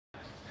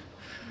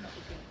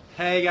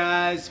Hey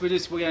guys,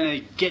 we're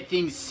going to get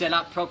things set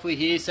up properly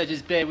here, so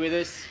just bear with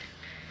us.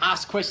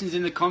 Ask questions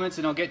in the comments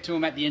and I'll get to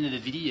them at the end of the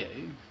video.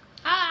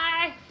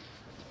 Hi!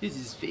 This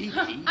is Phoebe.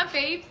 I'm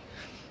Phoebes.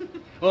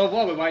 Well,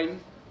 while we're waiting,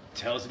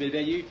 tell us a bit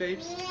about you,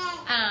 Phoebes.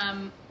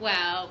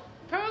 Well,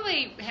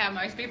 probably how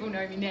most people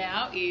know me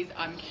now is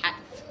I'm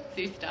Kat's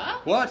sister.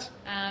 What?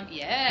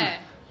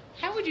 Yeah.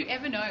 How would you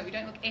ever know? We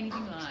don't look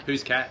anything alike.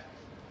 Who's Kat?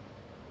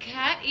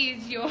 Kat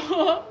is your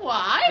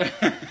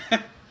wife.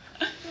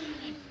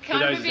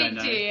 Kind of a big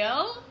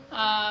deal.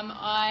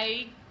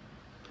 I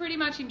pretty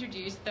much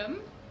introduced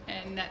them,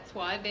 and that's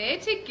why they're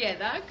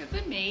together, because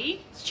of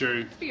me. It's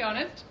true. Let's be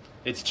honest.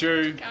 It's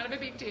true. Kind of a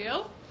big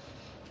deal.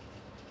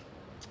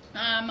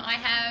 I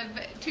have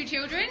two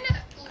children,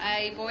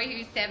 a boy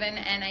who's 7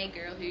 and a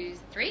girl who's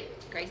 3,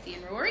 Gracie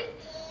and Rory.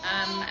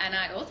 And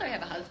I also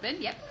have a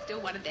husband, yep,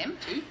 still one of them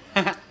too.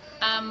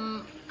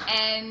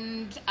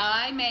 And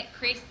I met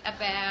Chris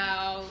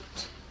about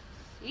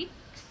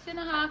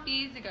 6.5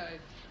 years ago.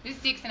 It was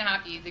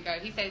 6.5 years ago.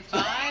 He says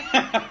 5,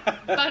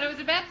 but it was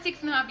about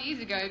 6.5 years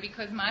ago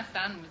because my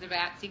son was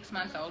about 6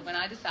 months old when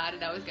I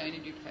decided I was going to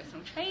do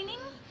personal training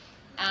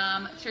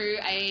through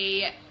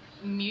a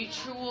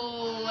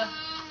mutual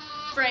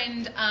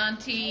friend,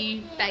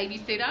 auntie,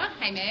 babysitter.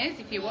 Hey Maz,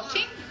 if you're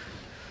watching.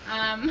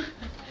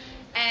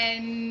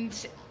 And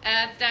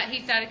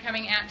he started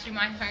coming out to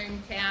my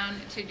hometown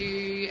to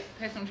do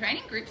personal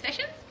training, group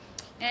sessions,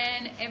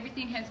 and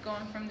everything has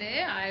gone from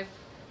there.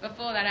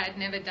 Before that, I'd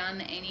never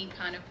done any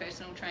kind of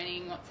personal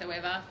training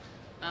whatsoever.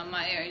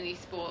 My only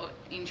sport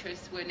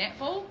interests were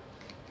netball,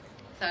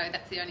 so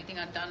that's the only thing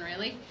I'd done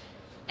really.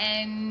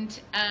 And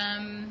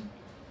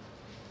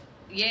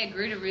yeah,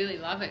 grew to really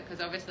love it because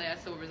obviously I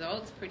saw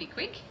results pretty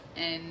quick,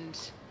 and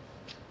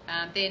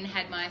then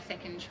had my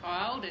second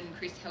child, and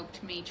Chris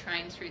helped me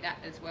train through that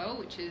as well,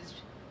 which is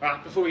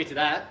Right, before we get to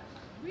that,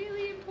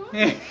 really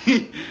important.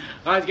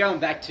 I was going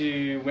back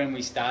to when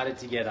we started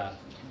together.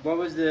 What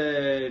was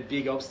the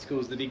big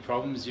obstacles, the big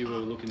problems you were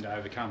looking to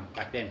overcome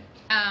back then?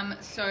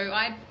 So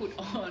I put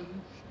on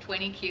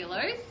 20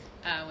 kilos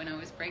when I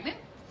was pregnant,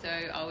 so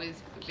I was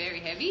very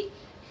heavy,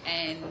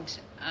 and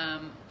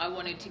I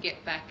wanted to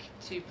get back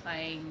to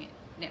playing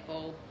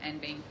netball and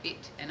being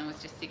fit, and I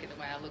was just sick of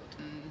the way I looked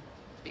and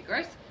it's a bit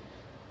gross.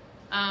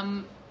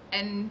 And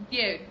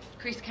yeah,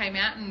 Chris came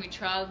out and we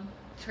trialled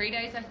 3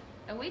 days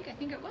a week, I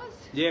think it was.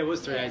 Yeah, it was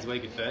 3 days a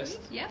week at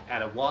first. Yeah.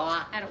 At a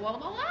Walla. At a Walla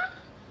Walla.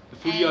 The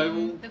footy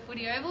oval. The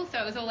footy oval, so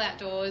it was all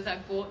outdoors. I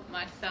brought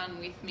my son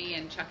with me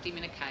and chucked him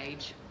in a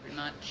cage, pretty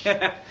much,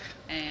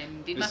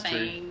 and did my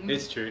thing.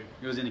 It's true.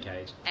 It was in a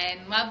cage.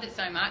 And loved it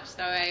so much,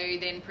 so I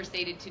then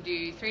proceeded to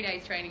do 3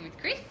 days training with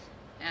Chris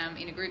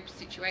in a group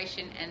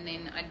situation, and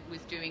then I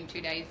was doing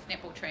 2 days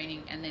netball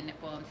training and then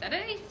netball on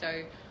Saturday.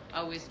 So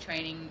I was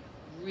training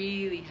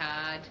really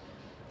hard,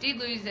 did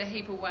lose a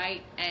heap of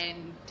weight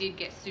and did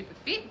get super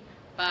fit,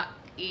 but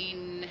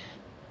in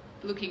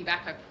looking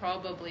back, I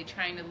probably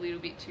trained a little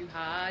bit too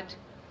hard,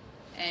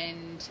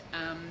 and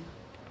I'm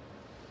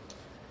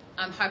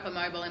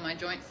hypermobile in my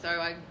joints,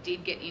 so I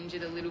did get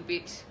injured a little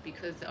bit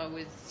because I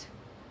was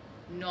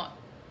not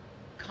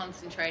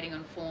concentrating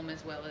on form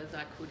as well as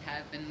I could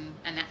have, and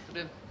that sort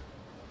of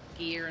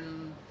gear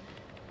and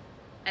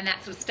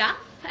that sort of stuff.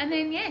 And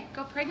then yeah,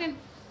 got pregnant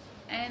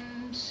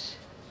and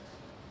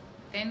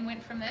then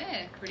went from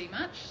there pretty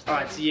much. So,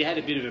 Alright, so you had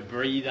a bit of a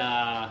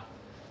breather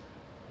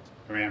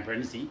around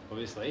pregnancy,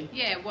 obviously.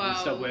 Yeah, well, we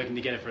stopped working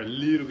together for a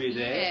little bit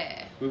there.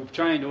 Yeah. We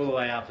trained all the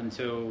way up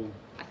until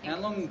I think how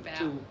long? it was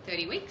about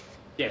 30 weeks.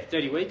 Yeah,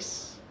 30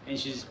 weeks.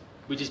 And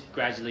we just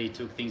gradually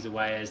took things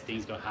away as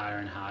things got harder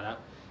and harder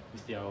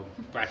with the old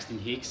Braxton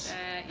Hicks.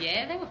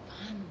 Yeah, they were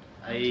fun.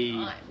 They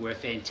were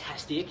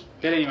fantastic.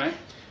 But anyway,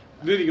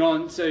 moving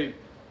on. So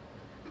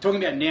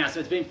talking about now, so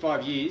it's been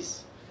 5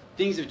 years.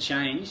 Things have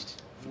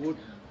changed. What,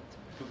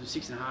 from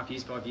 6.5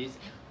 years, 5 years.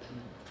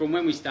 From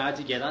when we started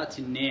together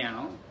to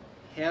now,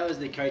 how has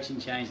the coaching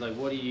changed? Like,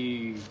 what's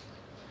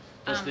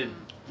the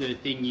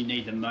thing you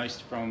need the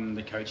most from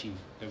the coaching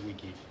that we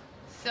give?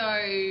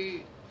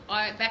 So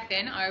back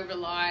then I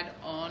relied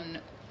on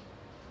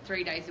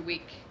 3 days a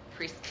week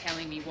Chris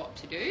telling me what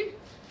to do.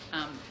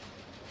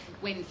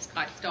 When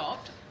I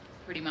stopped,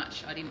 pretty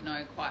much I didn't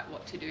know quite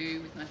what to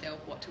do with myself,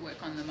 what to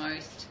work on the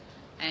most,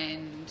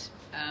 and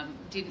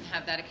didn't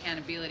have that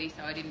accountability,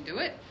 so I didn't do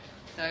it.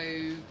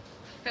 So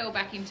fell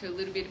back into a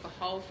little bit of a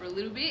hole for a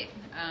little bit,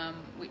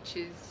 which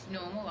is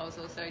normal. I was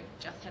also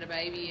just had a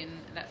baby and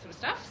that sort of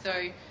stuff.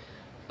 So,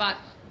 but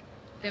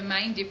the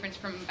main difference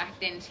from back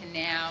then to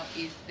now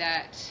is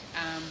that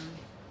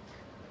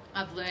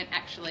I've learnt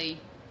actually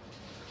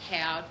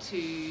how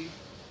to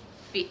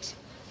fit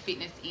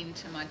fitness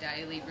into my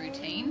daily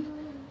routine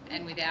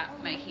and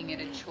without making it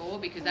a chore,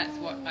 because that's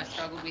what I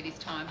struggled with this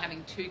time.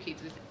 Having 2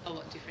 kids was a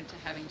lot different to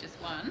having just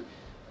one.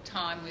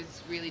 Time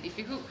was really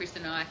difficult. Chris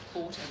and I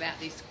fought about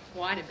this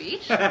quite a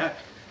bit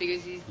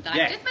because he's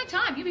like, just make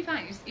time, you'll be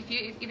fine. If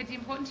it's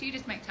important to you,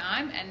 just make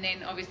time. And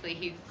then obviously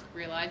his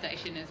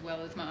realisation as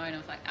well as my own, I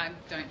was like, I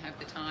don't have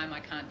the time,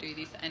 I can't do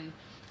this, and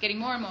getting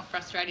more and more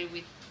frustrated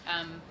with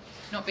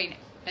not being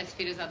as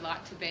fit as I'd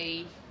like to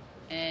be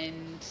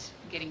and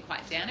getting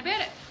quite down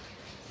about it.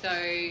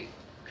 So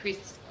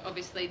Chris,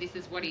 obviously this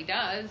is what he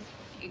does,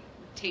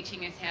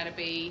 teaching us how to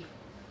be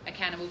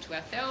accountable to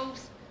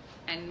ourselves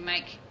and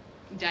make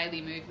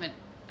daily movement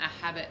a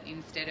habit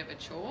instead of a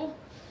chore.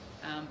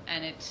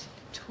 And it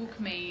took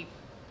me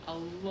a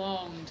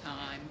long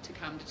time to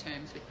come to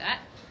terms with that.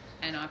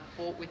 And I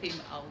fought with him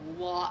a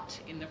lot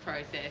in the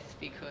process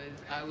because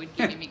I would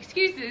give him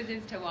excuses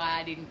as to why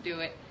I didn't do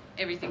it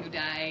every single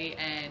day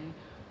and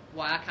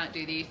why I can't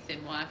do this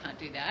and why I can't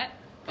do that.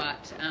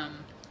 But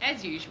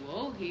as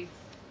usual, he's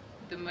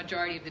the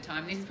majority of the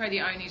time, this is probably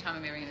the only time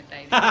I'm ever going to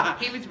say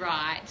this, he was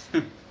right.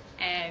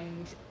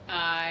 And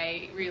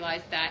I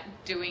realised that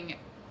doing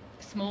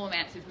small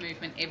amounts of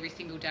movement every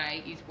single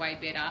day is way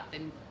better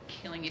than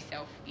killing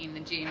yourself in the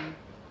gym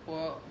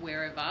or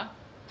wherever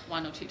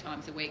 1 or 2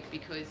 times a week,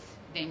 because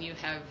then you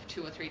have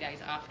 2 or 3 days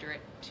after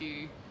it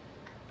to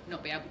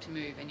not be able to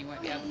move and you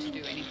won't be able to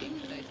do anything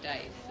for those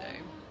days. So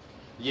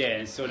yeah,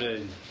 and sort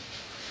of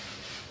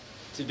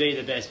to be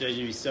the best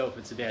version of yourself,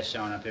 it's about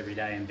showing up every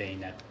day and being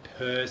that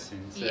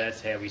person. So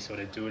that's how we sort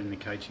of do it in the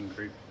coaching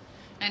group.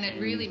 And it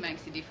really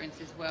makes a difference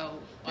as well.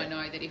 Yeah. I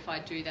know that if I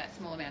do that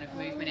small amount of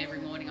movement every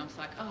morning, I'm just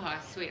like,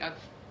 oh, sweet,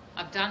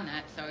 I've done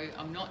that, so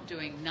I'm not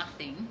doing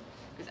nothing.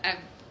 Because at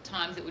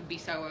times it would be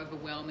so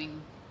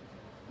overwhelming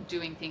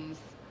doing things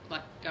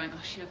like going,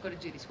 oh shit, I've got to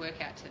do this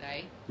workout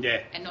today.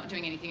 Yeah. And not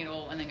doing anything at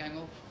all, and then going,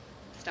 well,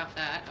 stuff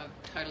that,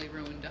 I've totally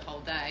ruined a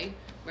whole day.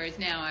 Whereas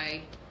now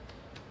I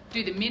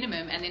do the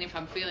minimum, and then if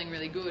I'm feeling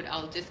really good,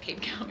 I'll just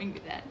keep going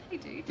with that. Hey,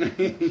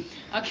 dude.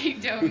 I'll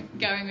keep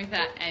going with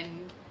that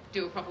and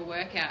do a proper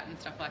workout and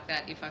stuff like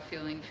that if I'm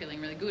feeling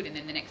really good. And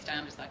then the next day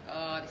I'm just like,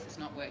 oh, this is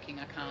not working.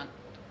 I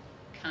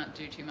can't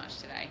do too much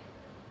today.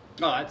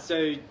 All right.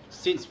 So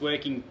since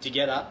working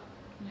together,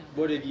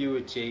 what have you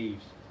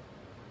achieved?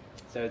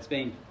 So it's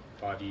been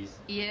 5 years.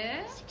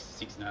 Yeah.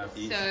 6.5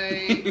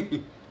 years. So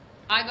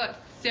I got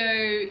so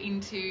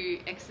into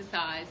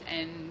exercise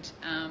and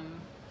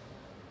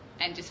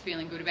just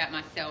feeling good about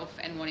myself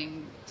and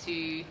wanting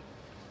to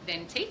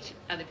then teach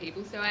other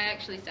people. So I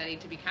actually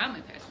studied to become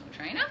a personal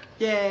trainer.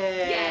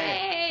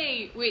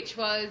 Yay! Which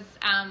was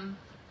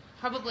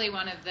probably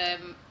one of the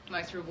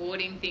most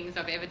rewarding things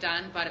I've ever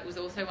done, but it was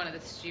also one of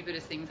the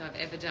stupidest things I've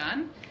ever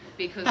done,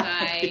 because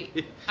I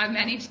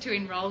managed to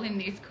enroll in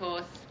this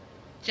course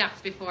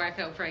just before I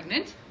fell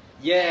pregnant.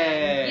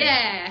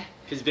 Yeah.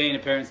 Because being a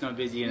parent's not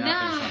busy enough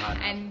and it's not hard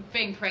enough. And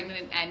being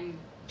pregnant and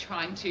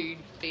trying to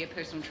be a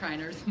personal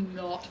trainer is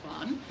not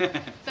fun.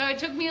 So it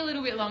took me a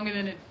little bit longer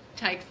than it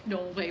takes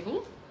normal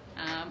people,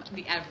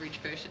 the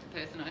average person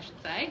I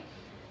should say.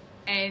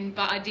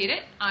 But I did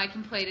it, I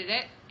completed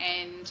it,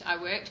 and I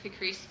worked for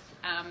Chris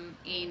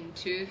in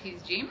 2 of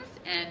his gyms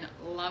and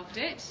loved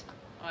it.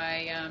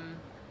 I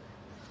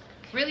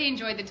really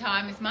enjoyed the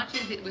time, as much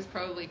as it was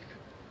probably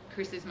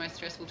Chris's most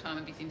stressful time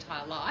of his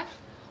entire life.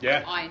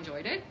 Yeah. I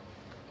enjoyed it,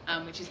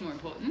 which is more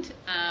important.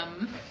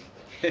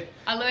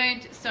 I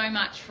learned so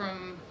much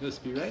from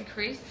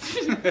Chris.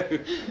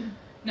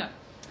 No,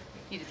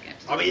 you just going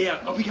to. Oh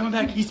yeah, I'll be coming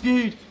back. He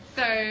spewed.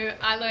 So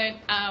I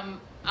learned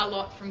a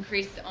lot from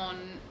Chris on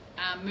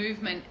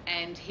movement,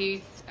 and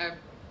he's a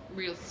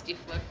real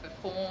stickler for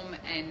form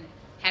and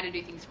how to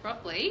do things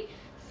properly.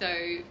 So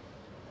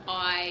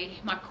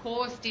my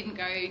course didn't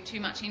go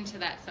too much into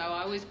that, so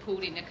I was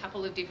pulled in a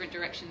couple of different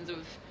directions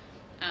of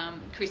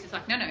Chris is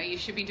like, no, you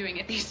should be doing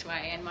it this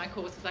way, and my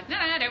course was like, no,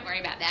 don't worry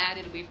about that,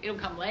 it'll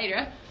come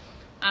later.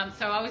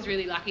 So I was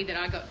really lucky that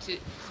I got to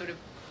sort of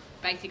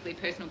basically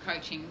personal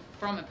coaching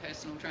from a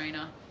personal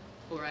trainer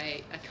or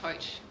a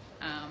coach,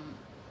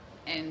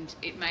 and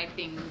it made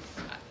things,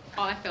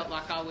 I felt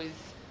like I was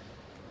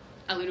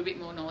a little bit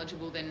more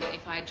knowledgeable than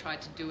if I had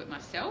tried to do it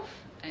myself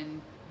and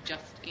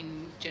just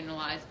in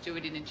generalised do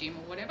it in a gym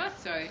or whatever.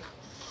 So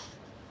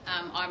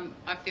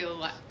I feel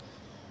like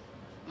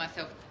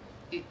myself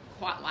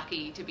quite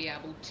lucky to be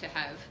able to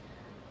have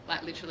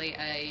like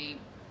literally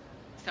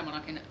someone I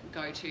can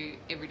go to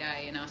every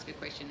day and ask a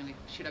question with,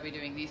 should I be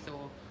doing this,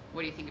 or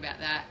what do you think about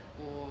that,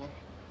 or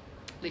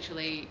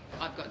literally,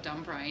 I've got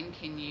dumb brain,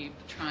 can you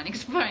try and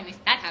explain this?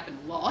 That happened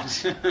a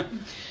lot.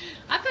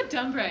 I've got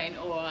dumb brain,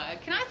 or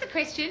can I ask a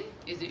question?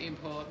 Is it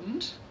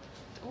important?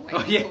 It's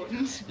always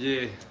important.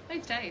 Yeah.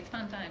 Those days,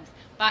 fun times.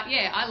 But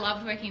yeah, I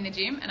loved working in the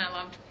gym, and I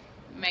loved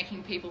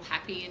making people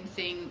happy and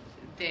seeing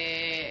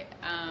their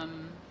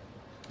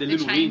the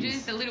changes,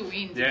 wins. The little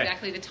wins,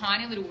 exactly, the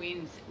tiny little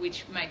wins,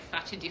 which made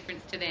such a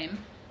difference to them.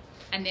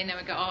 And then they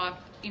would go, oh,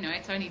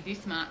 it's only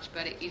this much,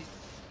 but it is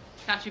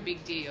such a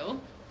big deal,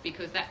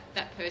 because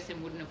that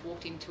person wouldn't have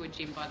walked into a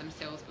gym by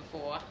themselves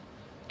before,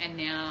 and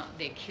now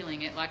they're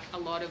killing it. Like, a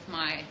lot of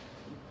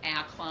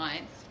our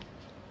clients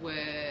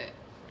were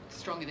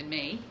stronger than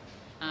me,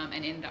 and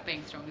ended up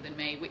being stronger than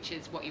me, which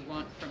is what you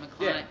want from a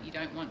client. You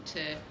don't want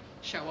to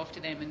show off to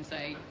them and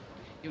say,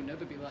 you'll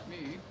never be like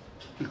me.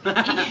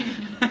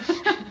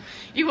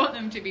 You want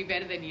them to be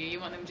better than you. You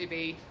want them to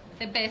be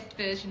the best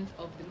versions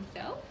of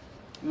themselves.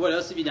 What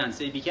else have you done?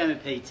 So you became a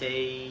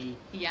PT.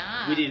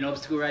 Yeah. We did an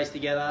obstacle race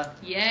together.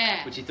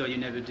 Yeah. Which you thought you'd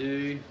never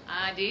do.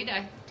 I did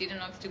an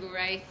obstacle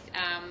race.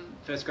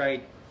 First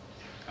grade,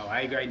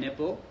 A grade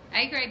netball.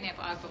 A grade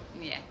netball. I thought,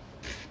 yeah.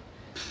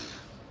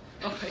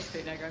 Always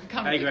been A grade.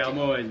 A grade, I'm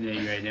always an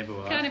A grade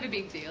netball. Kind of a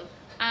big deal.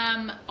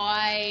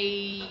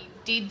 I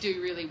did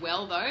do really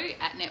well though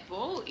at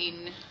netball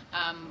in.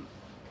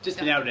 Just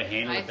been able to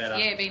handle it better.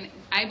 Yeah, being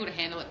able to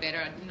handle it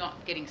better,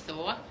 not getting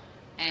sore,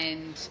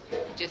 and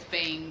just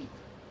being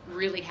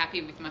really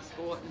happy with my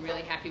sport and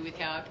really happy with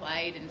how I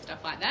played and stuff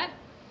like that.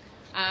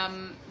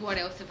 What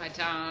else have I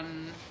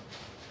done?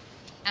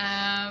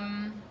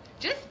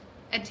 Just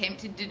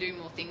attempted to do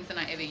more things than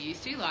I ever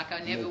used to. Like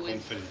I never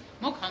was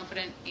more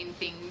confident in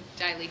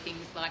daily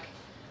things. Like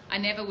I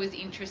never was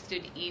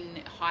interested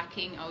in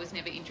hiking. I was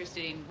never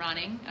interested in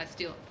running. I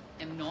still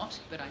am not,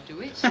 but I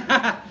do it.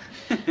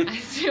 I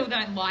still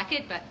don't like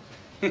it, but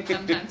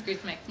sometimes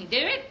Chris makes me do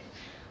it.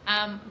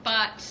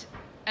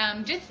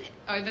 Just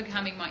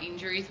overcoming my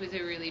injuries was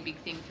a really big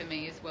thing for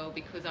me as well,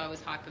 because I was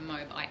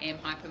hypermobile. I am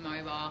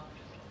hypermobile.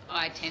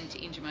 I tend to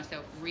injure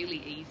myself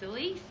really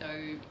easily, so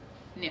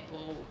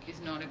netball is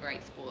not a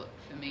great sport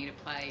for me to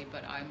play,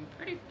 but I'm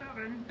pretty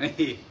stubborn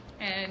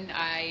and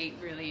I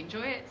really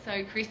enjoy it.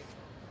 So Chris,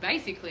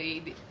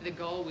 basically the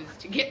goal was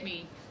to get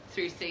me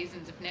through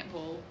seasons of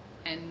netball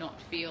and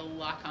not feel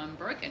like I'm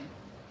broken.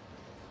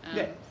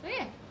 So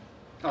yeah.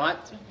 Alright,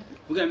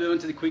 we're going to move on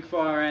to the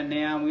quickfire round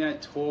now. We're going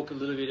to talk a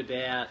little bit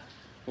about,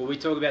 we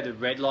talk about the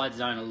red light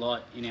zone a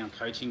lot in our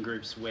coaching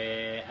groups,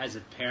 where as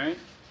a parent,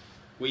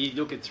 we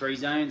look at 3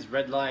 zones: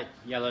 red light,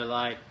 yellow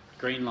light,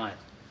 green light.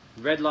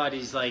 Red light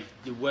is like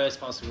the worst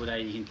possible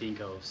day you can think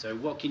of. So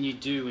what can you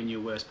do in your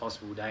worst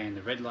possible day in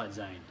the red light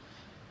zone?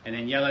 And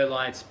then yellow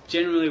light's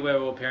generally where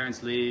all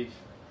parents live.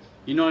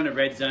 You're not in a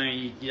red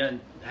zone, you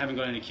haven't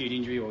got an acute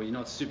injury, or you're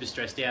not super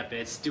stressed out, but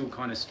it's still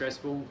kind of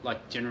stressful,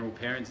 like general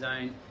parent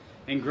zone.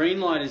 And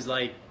green light is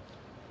like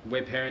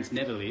where parents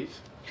never live.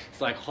 It's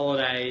like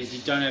holidays,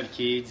 you don't have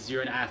kids,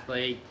 you're an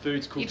athlete,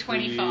 food's cooked for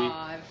you.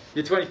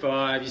 You're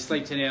 25, you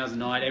sleep 10 hours a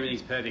night,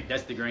 everything's perfect.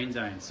 That's the green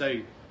zone. So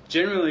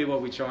generally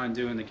what we try and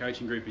do in the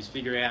coaching group is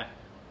figure out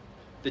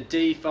the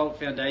default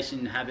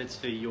foundation habits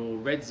for your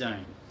red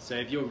zone. So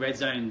if your red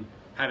zone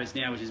habits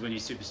now, which is when you're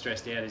super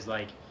stressed out, is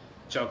like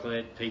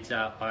chocolate,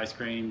 pizza, ice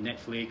cream,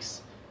 Netflix,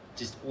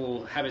 just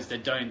all habits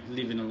that don't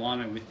live in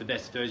alignment with the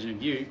best version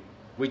of you,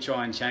 we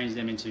try and change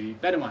them into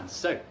better ones.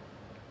 So,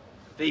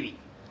 Phoebe,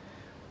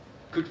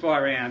 quick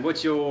fire round.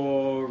 What's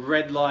your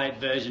red light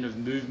version of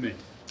movement?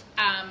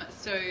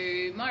 So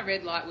my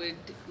red light would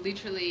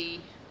literally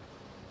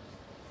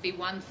be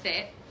one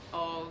set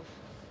of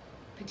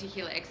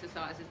particular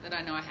exercises that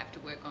I know I have to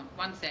work on.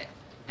 One set.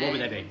 What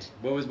would they be?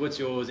 What's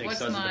yours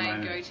exercise at the moment?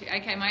 What's my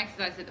go-to? Okay, my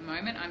exercise at the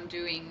moment, I'm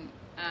doing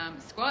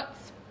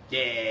squats.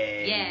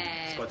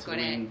 Yeah. Squats.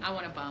 I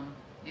want a bum.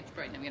 It's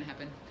probably not going to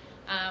happen.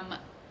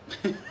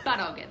 But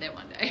I'll get there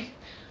one day.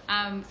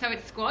 So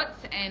it's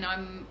squats, and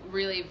I'm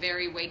really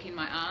very weak in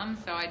my arms,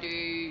 so I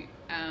do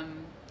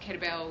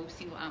kettlebell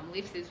single arm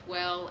lifts as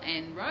well,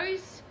 and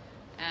rows.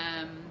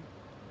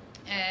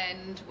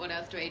 And what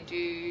else do I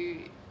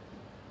do?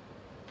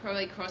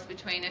 Probably cross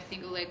between a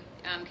single leg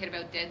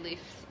kettlebell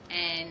deadlifts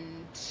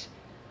and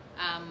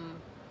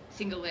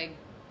single leg.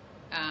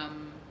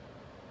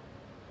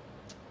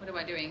 What am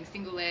I doing?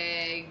 Single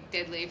leg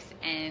deadlifts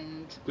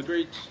and glute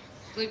bridge.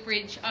 Glute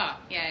bridge. Oh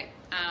yeah.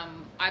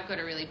 I've got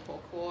a really poor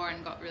core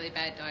and got really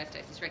bad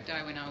diastasis recti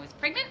when I was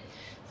pregnant,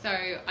 so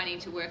I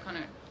need to work on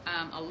it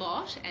a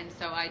lot. And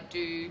so I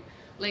do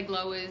leg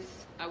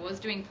lowers. I was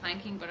doing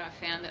planking, but I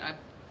found that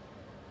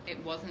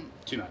it wasn't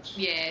too much.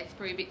 Yeah, it's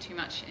probably a bit too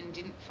much, and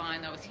didn't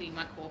find I was hitting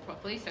my core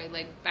properly. So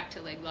back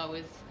to leg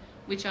lowers,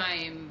 which I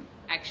am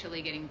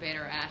actually getting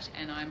better at,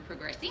 and I'm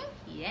progressing.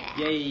 Yeah.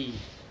 Yay.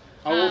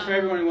 Oh, well, for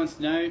everyone who wants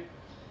to know,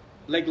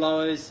 leg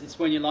lowers, it's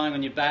when you're lying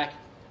on your back,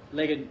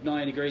 leg at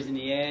 90 degrees in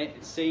the air.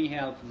 It's seeing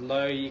how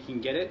low you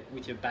can get it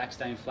with your back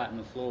staying flat on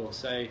the floor.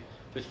 So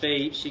for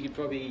Phoebe, she could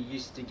probably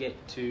used to get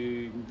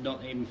to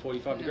not even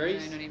 45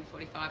 degrees. No, not even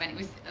 45.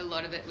 And a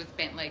lot of it was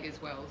bent leg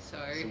as well. So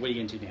what are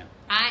you getting to now?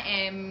 I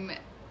am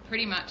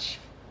pretty much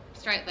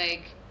straight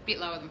leg, bit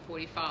lower than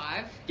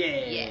 45.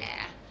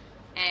 Yeah.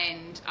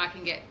 And I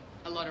can get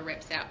a lot of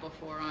reps out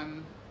before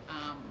I'm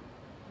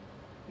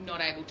not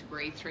able to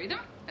breathe through them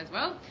as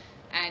well.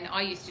 And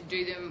I used to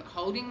do them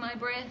holding my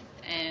breath,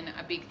 and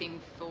a big thing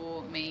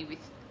for me with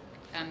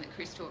that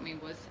Chris taught me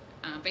was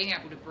being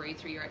able to breathe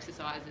through your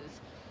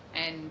exercises.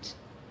 And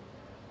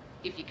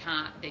if you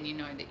can't, then you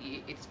know that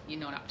you're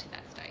not up to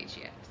that stage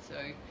yet. So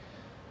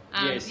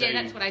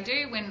that's what I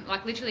do when,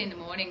 like, literally in the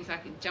mornings, I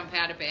can jump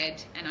out of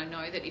bed, and I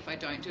know that if I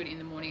don't do it in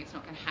the morning, it's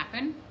not going to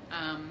happen.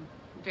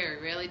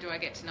 Very rarely do I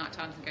get to night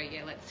times and go,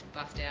 yeah, let's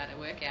bust out a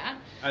workout.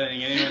 I don't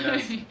think anyone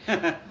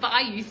does. But I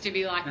used to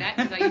be like that,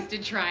 because I used to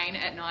train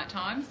at night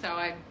time, so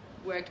I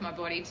worked my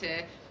body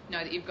to know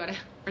that you've got to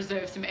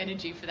reserve some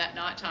energy for that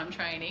nighttime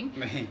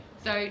training.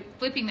 So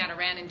flipping that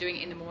around and doing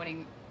it in the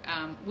morning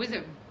was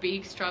a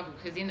big struggle,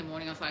 because in the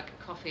morning I was like,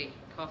 coffee,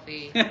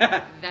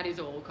 that is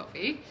all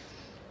coffee.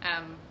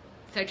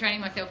 So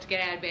training myself to get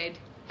out of bed,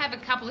 have a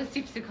couple of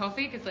sips of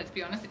coffee, because let's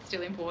be honest, it's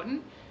still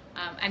important,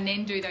 and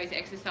then do those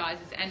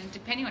exercises. And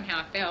depending on how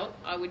I felt,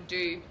 I would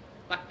do,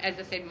 like as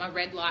I said, my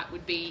red light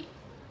would be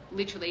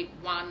literally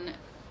one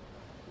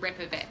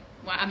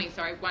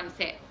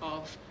set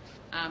of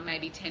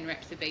maybe 10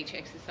 reps of each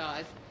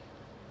exercise.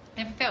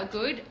 And if it felt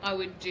good, I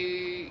would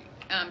do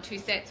 2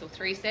 sets or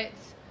 3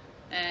 sets,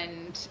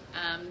 and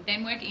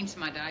then work into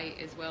my day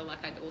as well.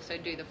 Like I'd also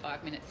do the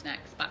 5-minute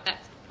snacks, but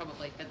that's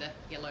probably for the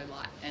yellow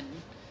light and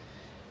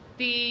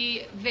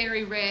the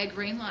very rare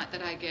green light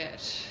that I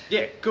get.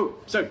 Yeah, cool.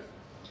 So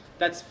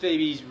that's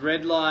Phoebe's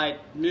red light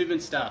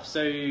movement stuff.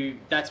 So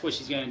that's what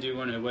she's going to do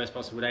on her worst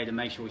possible day to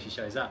make sure she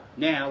shows up.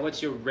 Now,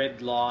 what's your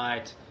red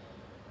light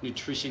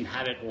nutrition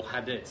habit or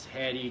habits?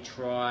 How do you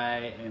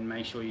try and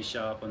make sure you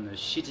show up on the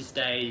shittest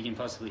day you can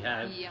possibly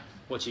have? Yeah.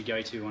 What's your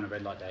go-to on a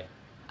red light day?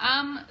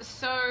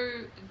 So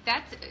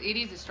it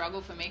is a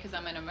struggle for me because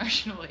I'm an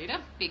emotional eater,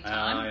 big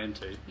time. I am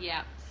too.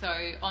 Yeah. So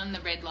on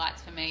the red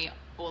lights for me,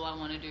 all I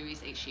want to do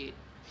is eat shit.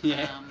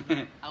 Yeah.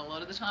 A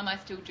lot of the time I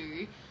still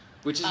do.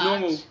 Which is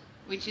normal.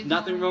 Which is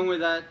nothing normal. wrong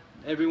with that.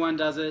 Everyone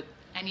does it.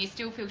 And you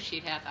still feel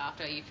shit house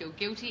after. You feel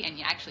guilty, and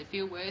you actually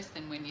feel worse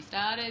than when you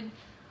started.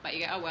 But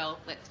you go, oh well,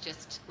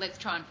 let's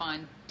try and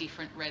find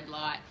different red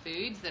light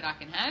foods that I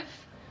can have.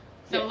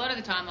 So Yeah. a lot of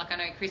the time, like I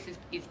know Chris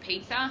is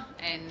pizza,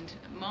 and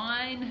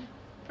mine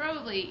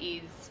probably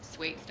is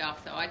sweet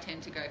stuff. So I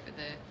tend to go for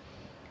the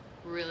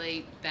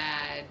really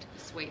bad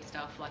sweet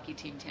stuff like your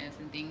Tim Tams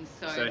and things.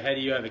 So how do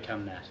you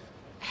overcome that?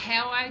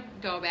 how I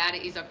go about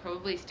it is I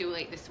probably still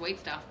eat the sweet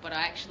stuff, but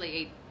I actually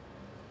eat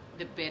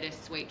the better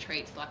sweet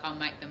treats. Like I'll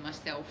make them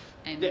myself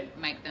and Yeah.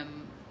 make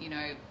them,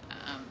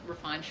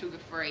 refined sugar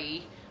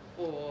free,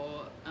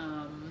 or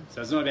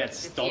So it's not about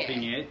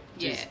stopping yeah. it,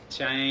 just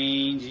Yeah.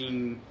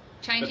 changing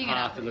changing the it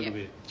path up a little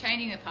yeah. bit.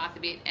 Changing the path a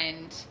bit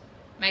and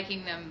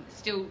making them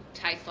still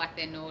taste like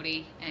they're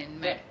naughty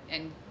and Yeah.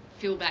 and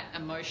feel that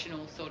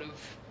emotional sort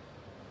of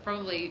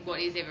probably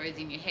whatever is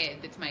in your head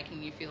that's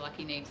making you feel like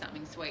you need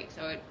something sweet.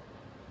 So it,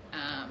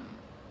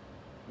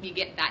 you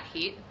get that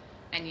hit,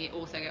 and you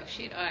also go,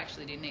 shit, I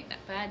actually didn't eat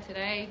that bad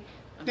today.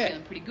 I'm Yeah.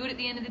 feeling pretty good at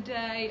the end of the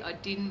day. I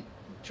didn't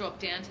drop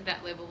down to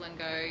that level and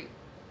go,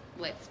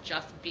 let's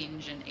just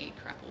binge and eat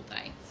crap all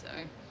day. So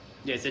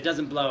Yeah, so it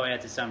doesn't blow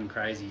out to something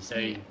crazy. So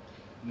Yeah.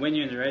 when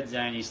you're in the red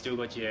zone, you still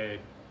got your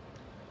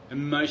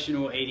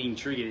emotional eating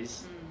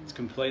triggers. It's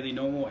completely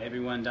normal.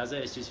 everyone does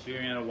it. It's just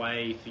figuring out a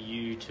way for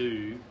you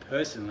to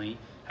personally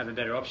have a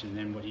better option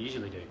than what you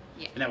usually do.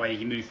 Yeah. And that way you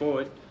can move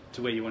forward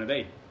to where you want to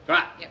be.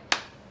 Right. Yep.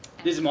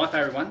 This is my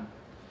favourite one.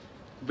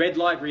 Red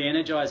light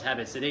re-energize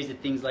habits. So these are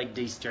things like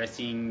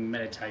de-stressing,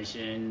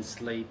 meditation,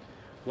 sleep.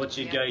 What's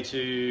your Yep.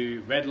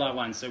 go-to red light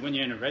one? So when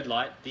you're in a red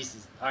light,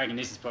 I reckon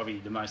this is probably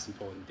the most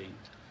important thing.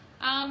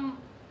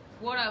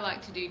 What I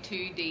like to do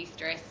to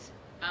de-stress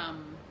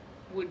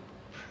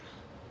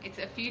it's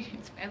a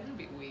little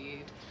bit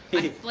weird.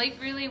 I sleep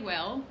really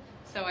well,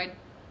 so I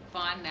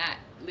find that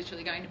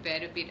literally going to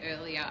bed a bit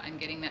earlier and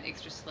getting that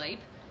extra sleep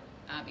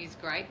is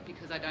great,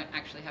 because I don't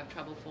actually have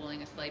trouble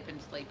falling asleep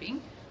and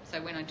sleeping.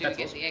 So when I do That's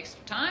get awesome. the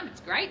extra time,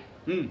 it's great.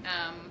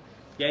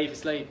 Yay for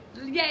sleep.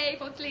 Yay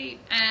for sleep.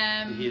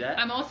 You hear that?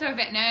 I'm also a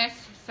vet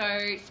nurse,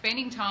 so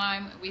spending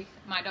time with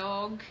my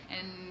dog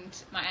and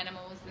my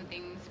animals and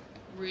things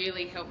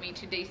really help me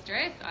to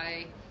de-stress.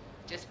 I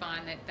just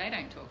find that they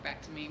don't talk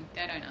back to me,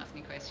 they don't ask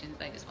me questions,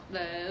 they just want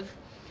love.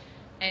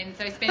 And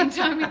so spending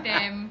time with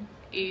them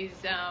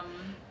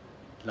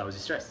Lowers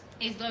your stress.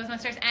 lowers my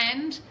stress.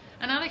 And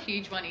another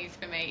huge one is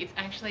for me, it's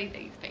actually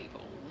these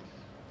people.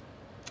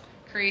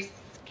 Chris,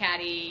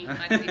 Caddy,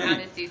 my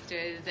other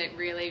sisters,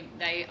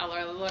 they are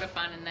a lot of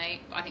fun, and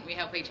I think we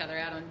help each other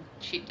out on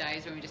shit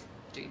days when we just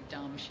do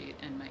dumb shit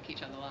and make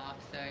each other laugh.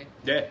 So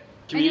Yeah. and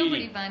Community. you're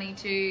pretty funny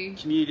too.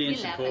 Community and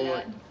You laugh support. a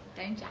lot,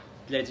 don't ya?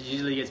 That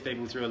usually gets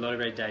people through a lot of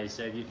red days.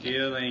 So if you're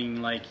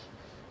feeling like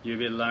you're a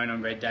bit alone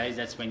on red days,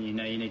 that's when you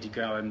know you need to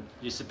go and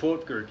your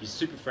support group, your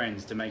super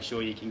friends, to make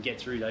sure you can get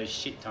through those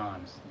shit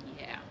times.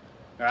 Yeah.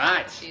 All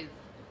right. Cheers.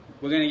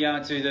 We're going to go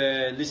into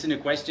the listener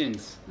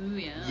questions. Ooh,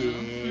 yeah.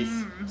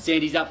 Yes.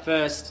 Sandy's up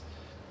first.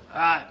 All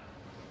right.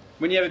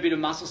 When you have a bit of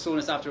muscle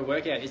soreness after a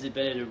workout, is it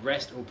better to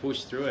rest or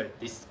push through it?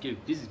 This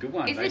is a good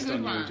one, It's a based good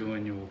on one. you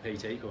doing your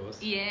PT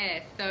course.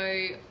 Yeah, so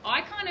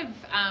I kind of,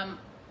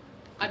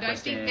 I don't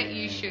think that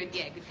you question.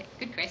 should,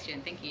 good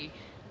question, thank you.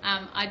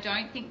 I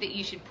don't think that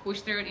you should push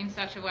through it in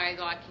such a way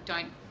like you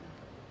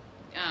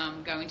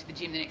don't go into the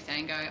gym the next day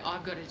and go, oh,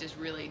 I've got to just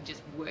really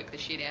just work the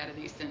shit out of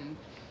this and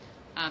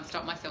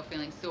stop myself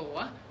feeling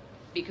sore,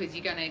 because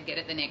you're going to get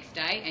it the next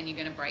day and you're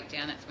going to break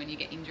down. That's when you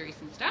get injuries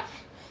and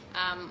stuff.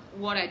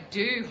 What I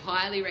do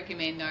highly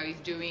recommend though is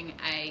doing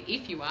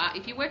if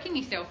you're working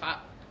yourself out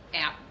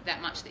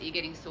that much that you're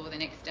getting sore the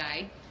next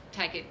day,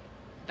 take it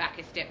back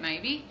a step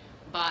maybe.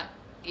 But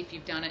if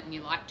you've done it and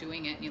you like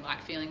doing it and you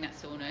like feeling that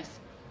soreness,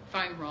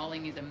 foam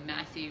rolling is a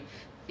massive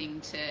thing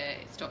to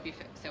stop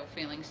yourself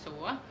feeling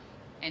sore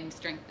and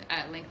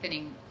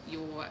lengthening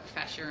your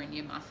fascia and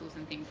your muscles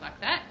and things like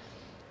that.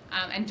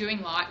 And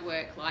doing light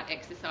work, light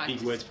exercise.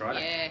 Big words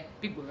Friday. Yeah,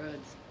 big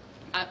words.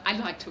 I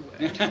like to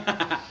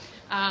word.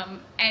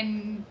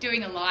 And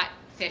doing a light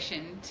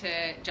session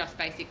to just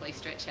basically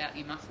stretch out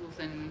your muscles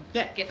and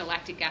get the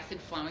lactic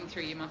acid flowing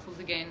through your muscles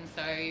again,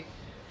 so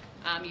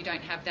you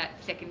don't have that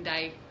second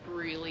day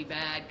really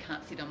bad,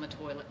 can't sit on the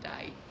toilet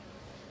day.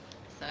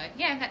 So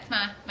yeah, that's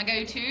my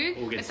go-to.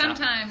 Or get but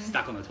sometimes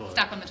stuck on the toilet.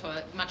 Stuck on the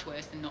toilet, much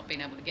worse than not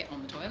being able to get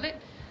on the toilet.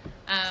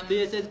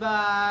 Spear says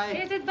bye.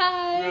 Spear says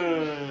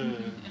bye.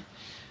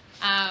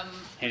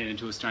 Heading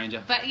into a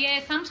stranger. But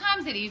yeah,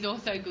 sometimes it is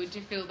also good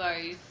to feel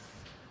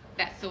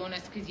that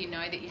soreness because you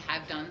know that you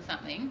have done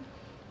something.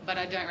 But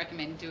I don't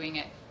recommend doing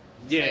it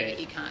so that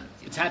you can't.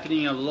 It's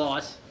happening a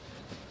lot.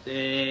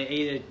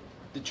 Either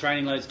the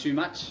training load's too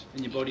much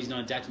and your body's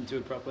not adapting to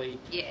it properly.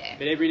 Yeah.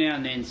 But every now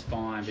and then's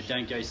fine, but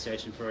don't go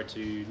searching for it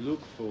to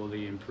look for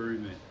the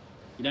improvement.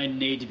 You don't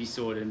need to be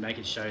sorted and make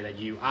it show that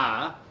you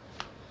are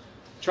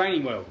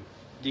training well.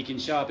 You can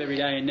show up every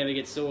day and never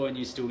get sore and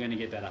you're still going to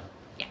get better.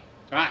 Yeah.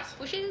 Right.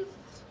 Pushes.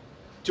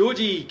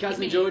 Georgie,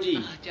 cousin Georgie.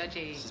 Oh,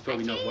 Georgie. She's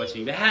probably not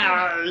watching, but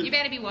how? You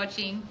better be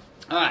watching.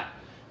 All right.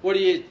 What are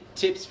your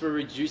tips for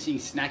reducing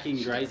snacking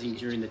and grazing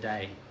during the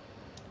day?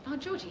 Oh,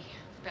 Georgie.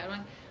 That's a bad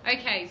one.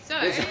 Okay, so...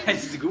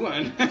 This is a good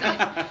one.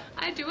 So,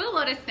 I do a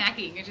lot of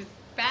snacking, which is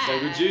bad. So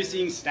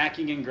reducing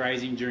snacking and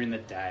grazing during the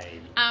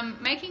day.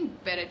 Making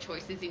better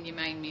choices in your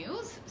main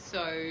meals.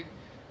 So...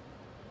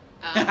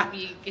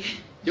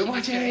 You're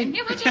watching!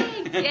 You're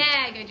watching!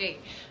 Yeah, go G.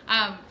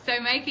 So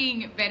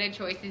making better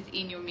choices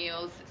in your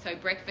meals. So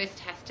breakfast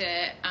has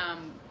to...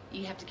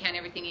 you have to count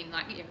everything in,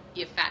 like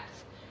your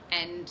fats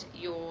and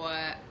your...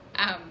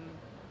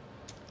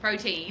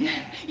 protein.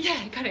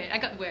 Yeah, got it. I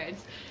got the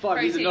words.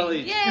 5 years of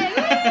knowledge.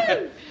 Yeah.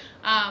 Woo!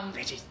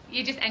 Veggies.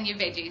 And your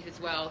veggies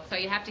as well. So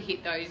you have to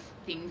hit those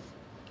things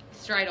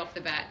straight off the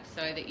bat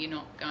so that you're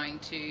not going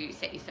to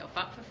set yourself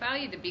up for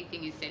failure. The big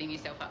thing is setting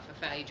yourself up for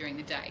failure during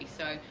the day.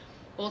 So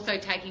also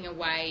taking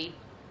away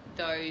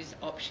those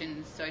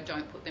options. So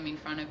don't put them in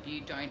front of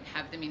you. Don't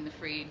have them in the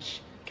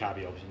fridge.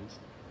 Carby options.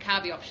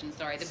 Carby options,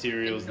 sorry.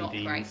 Cereals not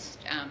and great. things.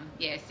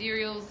 Yeah,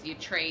 cereals, your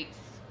treats,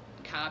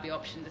 carby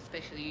options,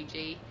 especially you,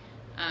 G.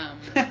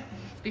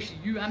 Especially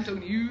you, I'm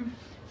talking to you.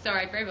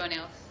 Sorry for everyone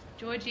else.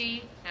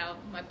 Georgie,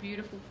 my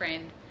beautiful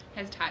friend,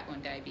 has type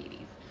 1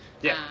 diabetes.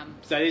 Yeah.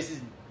 So this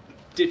is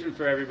different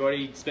for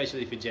everybody,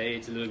 especially for Jay.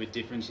 It's a little bit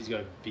different. She's got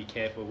to be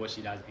careful what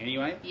she does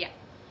anyway. Yeah.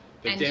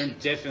 But then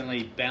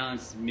definitely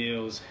balanced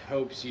meals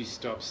helps you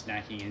stop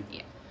snacking and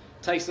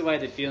takes away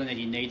the feeling that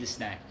you need to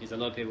snack. Because a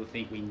lot of people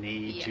think we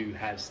need to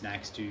have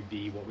snacks to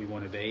be what we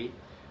want to be.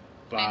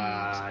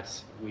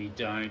 But we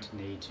don't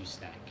need to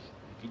snack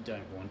if you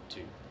don't want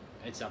to.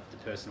 It's up to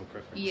personal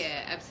preference.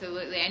 Yeah,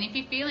 absolutely. And if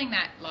you're feeling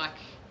that like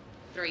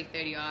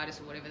 330itis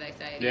or whatever they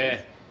say it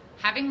is,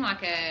 having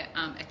like a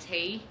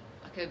tea,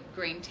 like a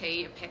green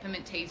tea, a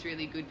peppermint tea is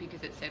really good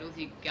because it settles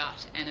your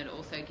gut and it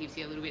also gives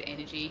you a little bit of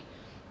energy.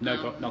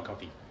 Not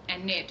coffee.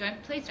 And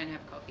please don't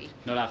have coffee.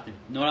 Not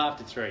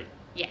after 3.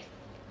 Yes,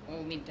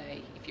 or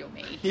midday if you're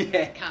me.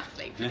 Yeah. Can't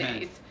sleep for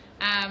days.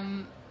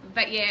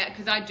 But yeah,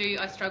 because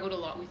I struggled a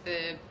lot with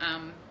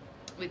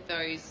with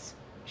those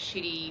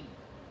shitty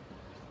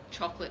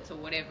chocolates or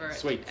whatever.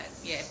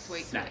 Sweets.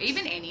 Sweets. Snacks.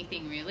 Even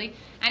anything really.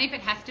 And if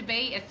it has to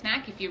be a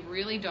snack, if you're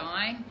really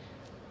dying,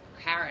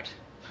 carrot.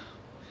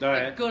 Oh,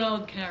 yeah. Good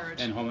old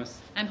carrot. And hummus.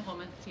 And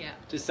hummus, yeah.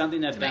 Just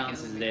something that To make it a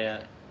balances little it bit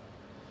out.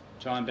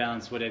 Try and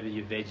balance whatever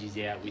your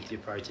veggies out with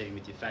your protein,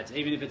 with your fats.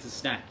 Even if it's a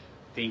snack,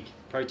 think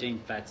protein,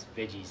 fats,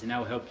 veggies, and that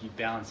will help you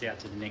balance out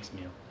to the next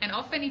meal. And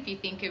often if you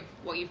think of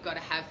what you've got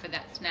to have for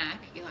that snack,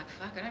 you're like,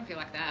 fuck, I don't feel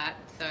like that.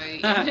 So you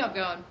end up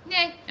going,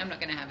 nah, I'm not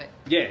going to have it.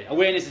 Yeah,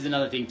 awareness is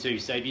another thing too.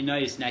 So if you know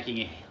you're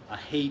snacking a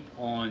heap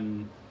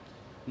on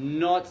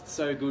not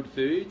so good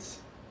foods,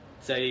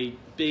 so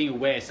being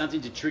aware,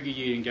 something to trigger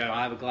you and go,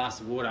 I have a glass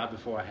of water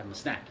before I have my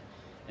snack.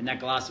 And that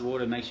glass of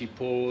water makes you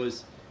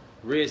pause,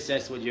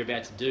 reassess what you're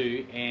about to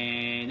do,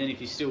 and then if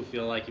you still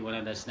feel like you want to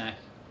have that snack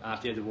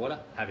after you have the water,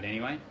 have it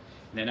anyway, and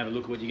then have a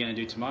look at what you're going to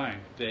do tomorrow.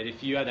 But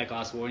if you have that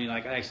glass of water and you're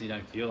like, I actually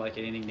don't feel like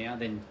anything now,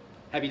 then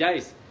happy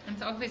days. And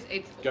so obviously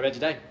it's go about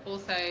your day.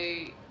 Also,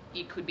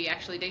 you could be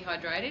actually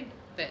dehydrated,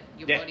 but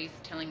your body's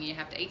telling you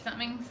have to eat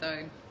something,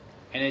 so...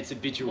 And it's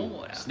habitual. More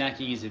water.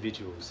 Snacking is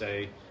habitual. So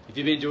if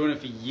you've been doing it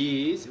for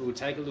years, it will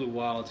take a little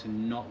while to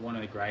not want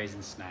to graze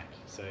and snack.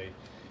 So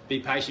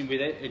be patient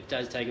with it. It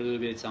does take a little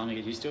bit of time to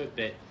get used to it,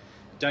 but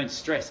don't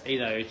stress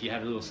either if you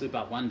have a little slip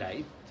up one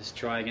day. Just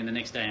try again the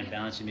next day and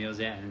balance your meals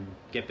out and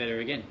get better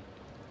again.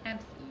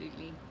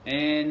 Absolutely.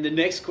 And the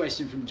next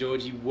question from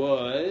Georgie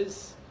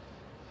was,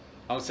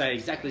 I'll say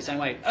exactly the same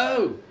way.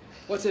 Oh,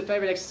 what's her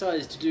favourite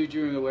exercise to do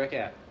during a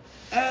workout?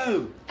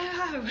 Oh.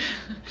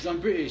 Because I'm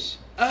British.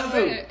 Oh.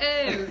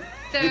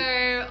 So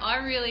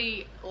I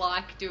really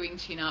like doing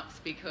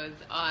chin-ups because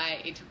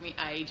it took me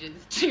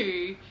ages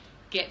to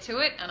get to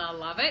it and I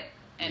love it.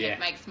 And it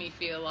makes me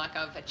feel like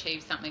I've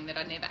achieved something that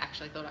I never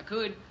actually thought I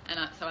could. And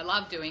so I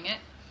love doing it.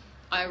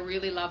 I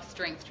really love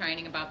strength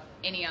training above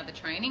any other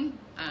training.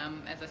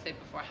 As I said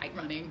before, I hate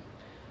running.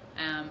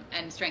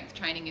 And strength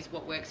training is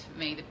what works for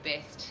me the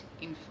best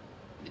in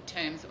the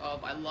terms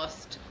of I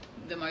lost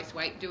the most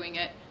weight doing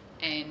it,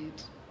 and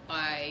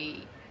I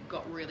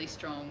got really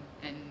strong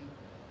and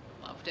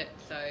loved it.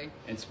 So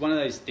it's one of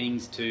those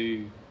things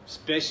too,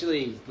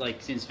 especially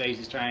like since Phoebe's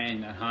is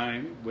training at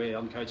home, where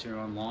I'm coaching her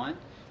online,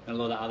 and a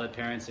lot of other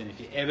parents. And if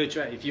you ever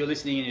if you're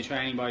listening and you're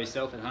training by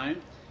yourself at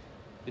home,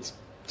 it's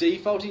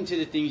defaulting to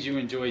the things you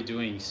enjoy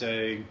doing.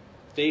 So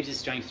Phoebe's is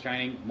strength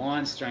training,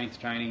 mine's strength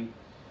training.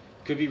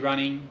 Could be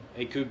running,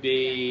 it could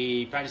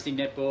be practicing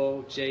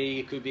netball,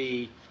 it could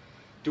be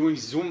doing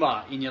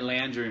Zumba in your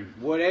lounge room.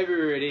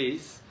 Whatever it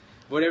is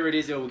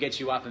that will get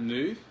you up and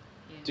move,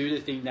 do the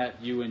thing that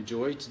you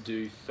enjoy to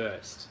do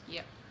first.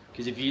 Yep.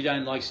 Because if you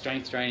don't like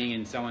strength training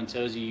and someone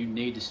tells you you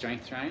need to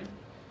strength train,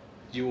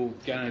 you're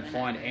going to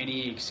find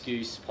any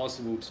excuse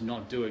possible to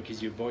not do it,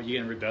 because you're going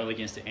to rebel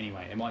against it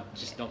anyway. It might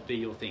just not be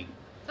your thing.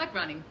 It's like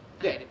running.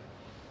 Yeah.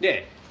 Yeah.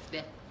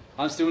 Yeah.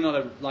 I'm still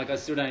not I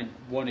still don't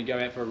want to go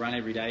out for a run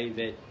every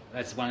day.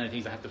 That's one of the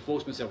things I have to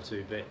force myself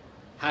to, but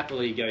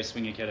happily go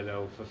swing a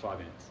kettlebell for 5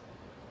 minutes.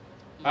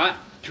 All right,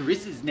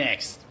 Carissa's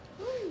next.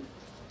 Woo.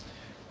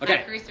 Okay.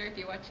 Hi, Carissa, if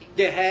you're watching.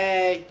 Yeah,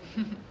 hey.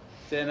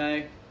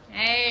 Thermo.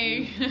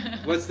 Hey.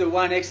 What's the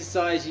one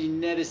exercise you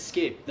never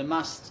skip? The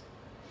must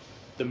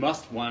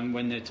one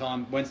when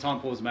time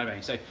poor is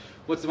motivating. So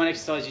what's the one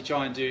exercise you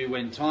try and do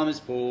when time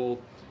is poor,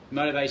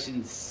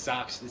 motivation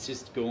sucks, it's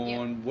just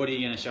gone? Yep. What are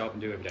you going to show up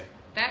and do every day?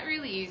 That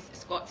really is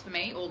squats for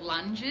me, or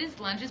lunges.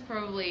 Lunges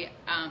probably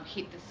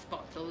hit the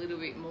spots a little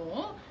bit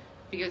more,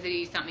 because it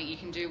is something you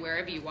can do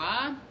wherever you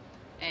are,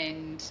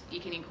 and you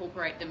can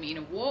incorporate them in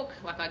a walk.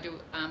 Like I do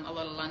a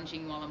lot of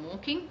lunging while I'm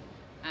walking,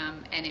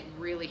 and it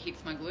really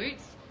hits my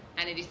glutes,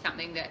 and it is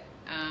something that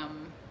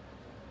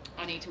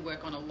I need to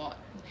work on a lot.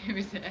 Who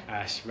is it?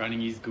 Ash,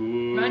 running is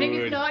good. Running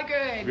is not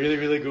good. Really,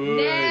 really good.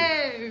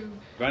 No.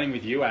 Running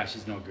with you, Ash,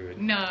 is not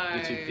good. No.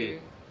 You're too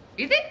fit.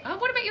 Is it? Oh,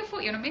 what about your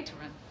foot? You're not meant to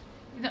run.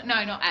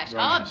 No, not Ash.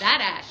 Wrong oh, Ash.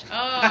 That Ash.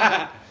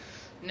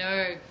 Oh.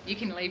 No, you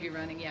can leave your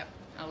running. Yep,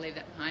 I'll leave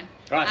that behind.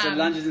 Right, so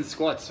lunges and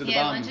squats for the bum.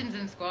 Yeah, lunges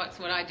and squats,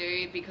 what I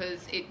do,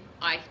 because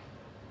I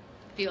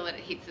feel that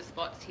it hits the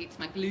spots, hits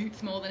my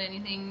glutes more than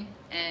anything,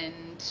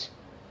 and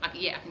I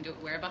can do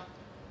it wherever.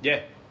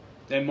 Yeah.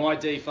 Then my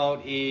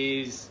default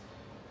is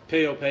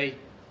PLP.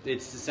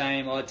 It's the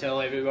same. I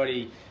tell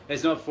everybody,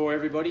 it's not for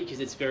everybody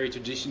because it's very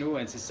traditional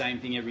and it's the same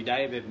thing every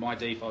day, but my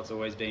default's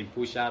always been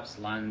push-ups,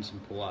 lunge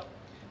and pull-up.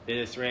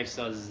 They're the 3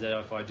 exercises that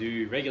if I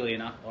do regularly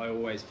enough, I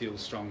always feel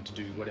strong to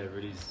do whatever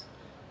it is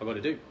I've got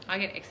to do. I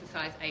get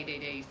exercise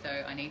ADD, so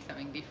I need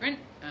something different.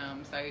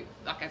 So,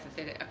 like as I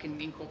said, I can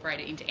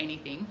incorporate it into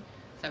anything.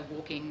 So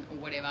walking or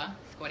whatever,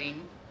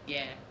 squatting,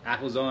 yeah.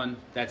 Apples on.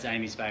 That's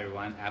Amy's favourite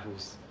one,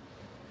 apples.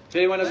 If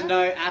anyone doesn't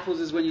know,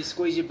 apples is when you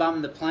squeeze your bum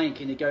in the plank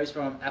and it goes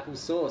from apple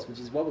sauce, which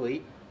is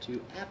wobbly,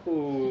 to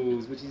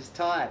apples, which is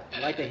tight.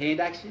 I like the hand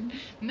action.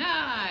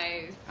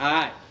 Nice. All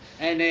right,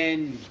 and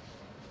then,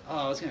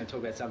 I was going to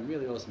talk about something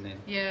really awesome then.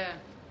 Yeah.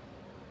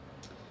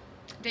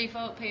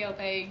 Default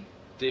PLP.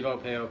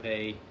 Default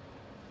PLP.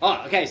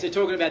 Oh, okay, so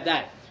talking about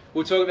that.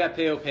 We'll talk about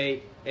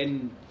PLP,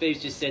 and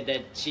Phoebe's just said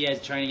that she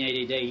has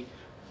training ADD.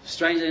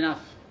 Strangely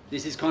enough,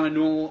 this is kind of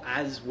normal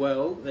as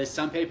well. There's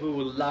some people who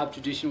will love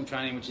traditional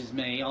training, which is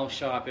me. I'll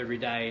show up every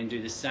day and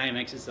do the same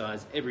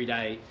exercise every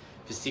day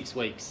for 6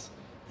 weeks.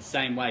 The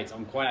same weights.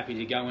 I'm quite happy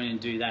to go in and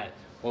do that.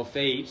 While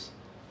Phoebe's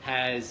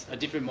has a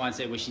different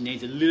mindset where she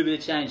needs a little bit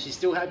of change. She's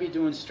still happy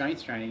doing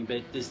strength training,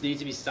 but there needs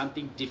to be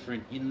something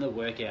different in the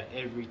workout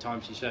every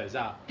time she shows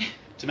up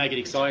to make it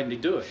exciting to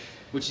do it,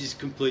 which is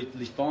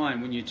completely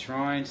fine when you're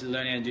trying to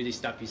learn how to do this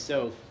stuff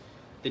yourself.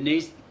 That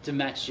needs to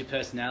match your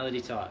personality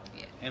type.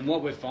 Yeah. And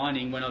what we're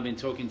finding when I've been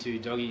talking to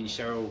Doggy and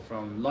Cheryl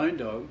from Lone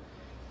Dog,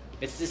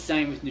 it's the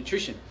same with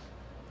nutrition.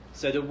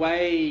 So the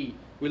way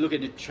we look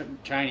at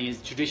training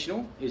is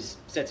traditional, is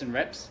sets and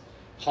reps.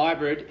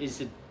 Hybrid is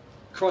the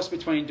cross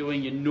between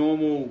doing your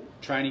normal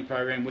training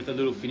program with a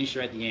little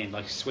finisher at the end,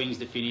 like swings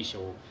to finish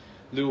or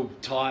little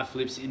tire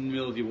flips in the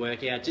middle of your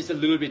workout, just a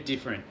little bit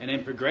different. And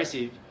then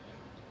progressive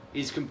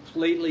is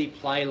completely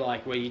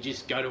play-like, where you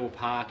just go to a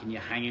park and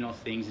you're hanging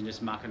off things and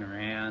just mucking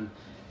around.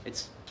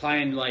 It's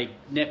playing like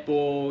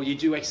netball. You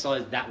do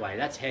exercise that way.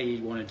 That's how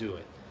you want to do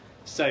it.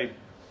 So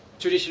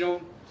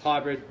traditional,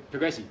 hybrid,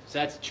 progressive. So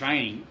that's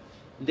training.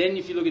 Then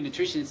if you look at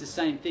nutrition, it's the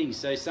same thing.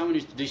 So someone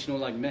who's traditional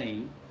like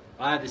me,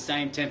 I have the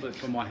same template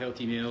for my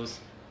healthy meals.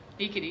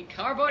 You can eat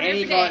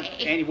carbohydrate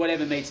every day.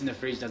 Whatever meat's in the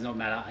fridge does not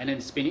matter. And then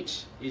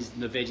spinach is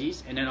the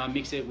veggies. And then I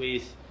mix it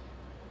with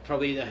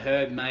probably the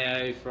herb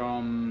mayo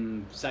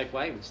from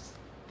Safeway, which is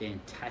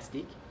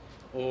fantastic,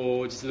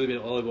 or just a little bit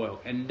of olive oil.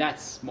 And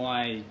that's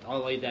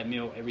I'll eat that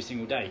meal every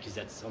single day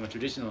because I'm a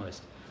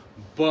traditionalist.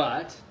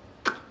 But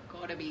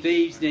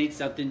thieves need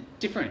something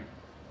different.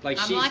 I'm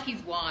like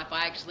his wife.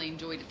 I actually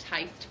enjoy to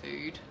taste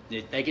food.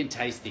 They can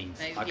taste things.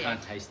 I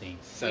can't taste things.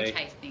 So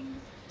taste things.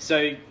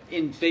 So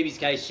in Phoebe's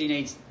case, she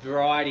needs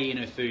variety in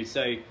her food.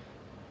 So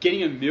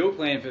getting a meal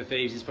plan for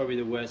Phoebe's is probably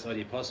the worst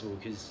idea possible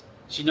because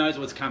she knows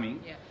what's coming.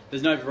 Yeah.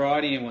 There's no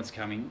variety in what's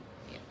coming.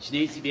 Yeah. She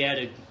needs to be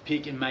able to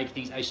pick and make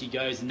things as she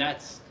goes, and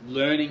that's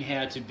learning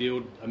how to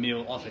build a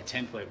meal off a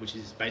template, which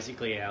is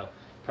basically our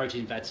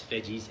protein, fats,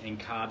 veggies, and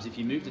carbs if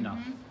you moved enough.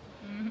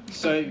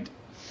 So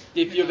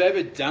if you've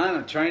ever done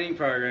a training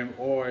program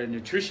or a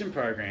nutrition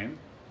program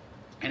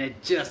and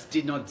it just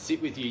did not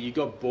sit with you, you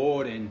got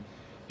bored and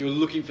you're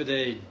looking for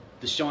the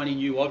shiny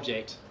new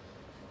object,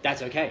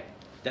 that's okay.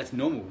 That's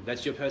normal.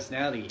 That's your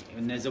personality,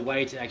 and there's a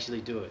way to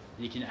actually do it.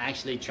 You can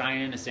actually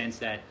train in a sense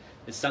that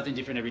it's something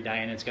different every day,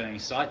 and it's going to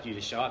excite you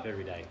to show up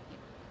every day.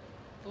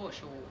 For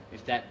sure.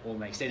 If that all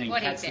makes sense.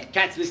 What And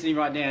Kat's listening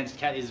right now, and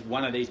Kat is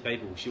one of these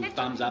people. She'll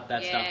thumbs up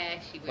that stuff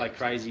she will. like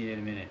crazy in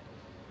a minute.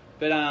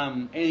 But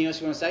anything else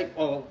you want to say?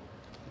 Well,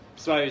 I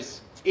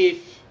suppose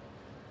if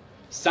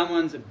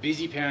someone's a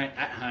busy parent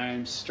at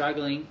home,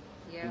 struggling,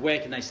 where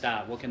can they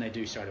start? What can they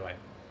do straight away?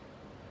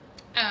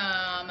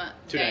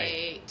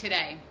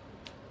 Today.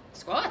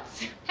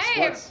 Squats. Hey,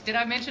 Squats. did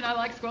I mention I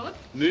like squats?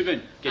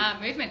 Movement.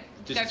 Movement.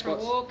 Just Go for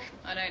squats. a walk.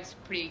 I know it's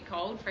pretty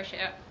cold, fresh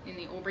out in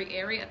the Rubric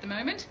area at the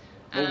moment.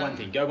 Or one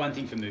thing. Go one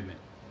thing for movement.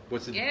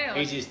 What's the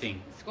easiest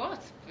thing?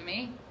 Squats for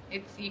me.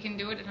 You can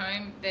do it at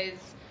home.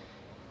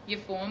 Your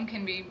form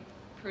can be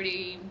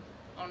pretty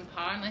on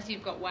par unless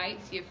you've got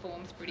weights. Your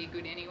form's pretty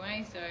good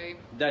anyway. So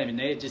Don't even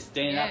need it. Just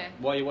stand up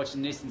while you're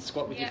watching this and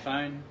squat with your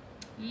phone.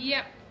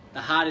 Yep.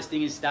 The hardest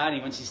thing is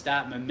starting. Once you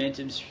start,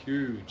 momentum's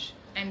huge.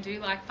 And do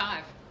like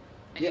 5.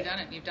 And you've done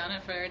it. You've done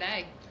it for a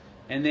day.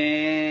 And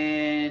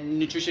then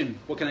nutrition.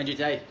 What can they do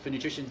today for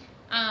nutrition?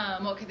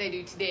 What could they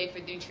do today for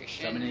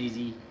nutrition? Something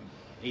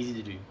easy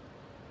to do.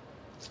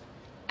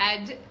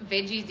 Add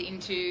veggies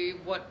into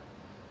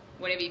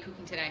whatever you're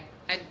cooking today.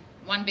 Add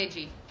 1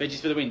 veggie.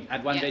 Veggies for the win.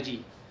 Add 1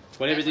 veggie.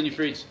 Whatever's in your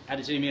fridge, add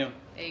it to your meal.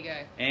 There you go.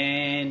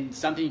 And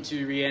something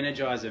to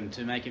re-energize them,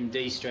 to make them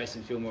de-stress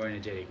and feel more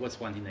energetic. What's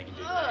one thing they can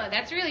do today?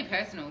 That's really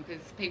personal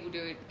because people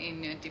do it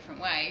in a different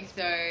way.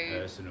 So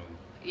Personal.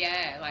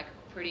 Yeah, like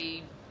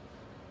pretty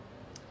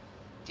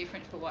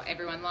different for what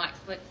everyone likes.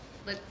 Let's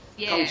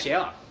Cold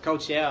shower.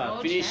 Cold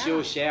Finish shower.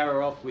 your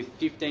shower off with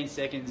 15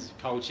 seconds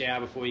cold shower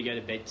before you go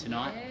to bed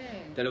tonight. Yeah.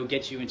 That'll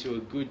get you into a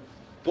good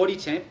body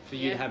temp for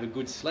you to have a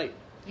good sleep.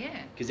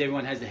 Yeah. Because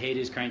everyone has the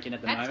heaters cranking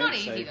at the moment. That's not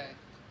easy though.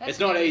 It's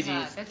not really easy.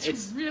 Hard.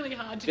 It's really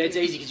hard to do. It's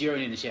easy because you're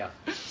already in the shower.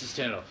 Just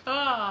turn it off.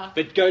 Ah.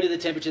 But go to the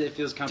temperature that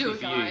feels comfy Do it,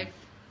 for guys. you.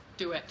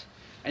 Do it.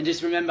 And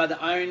just remember,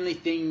 the only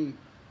thing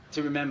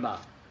to remember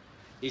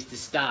is to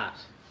start.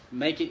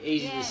 Make it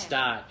easy to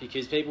start,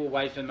 because people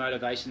wait for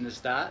motivation to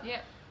start.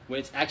 Yeah. Where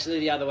it's actually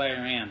the other way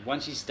around.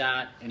 Once you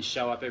start and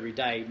show up every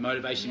day,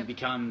 motivation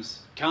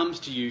comes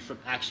to you from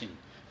action,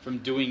 from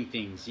doing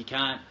things. You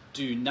can't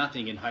do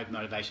nothing and hope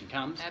motivation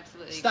comes.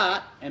 Absolutely.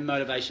 Start, and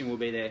motivation will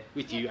be there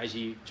with you as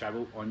you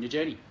travel on your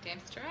journey. Damn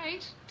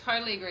straight.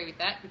 Totally agree with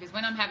that, because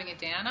when I'm having a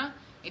downer,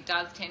 it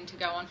does tend to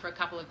go on for a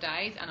couple of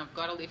days, and I've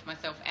got to lift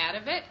myself out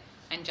of it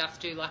and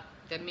just do like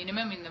the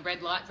minimum in the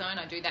red light zone.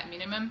 I do that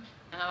minimum,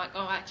 and I'm like,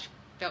 oh, that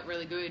felt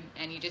really good,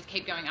 and you just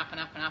keep going up and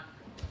up and up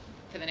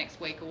for the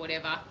next week or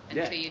whatever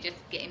until you just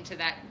get into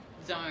that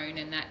zone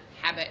and that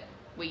habit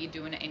where you're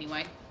doing it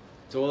aneway.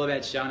 It's all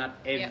about showing up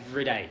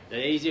every day.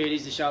 The easier it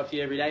is to show up for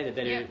you every day, the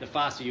better, the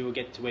faster you will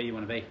get to where you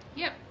want to be.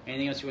 Yep.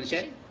 Anything else you want to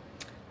share? No,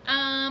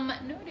 I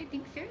don't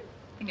think so.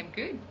 I think I'm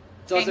good.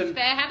 It's awesome. Thanks for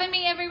having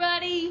me,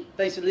 everybody.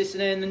 Thanks for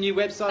listening. The new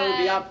website will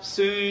be up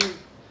soon.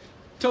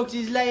 Talk to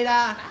you later.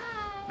 Bye.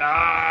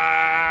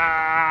 Bye.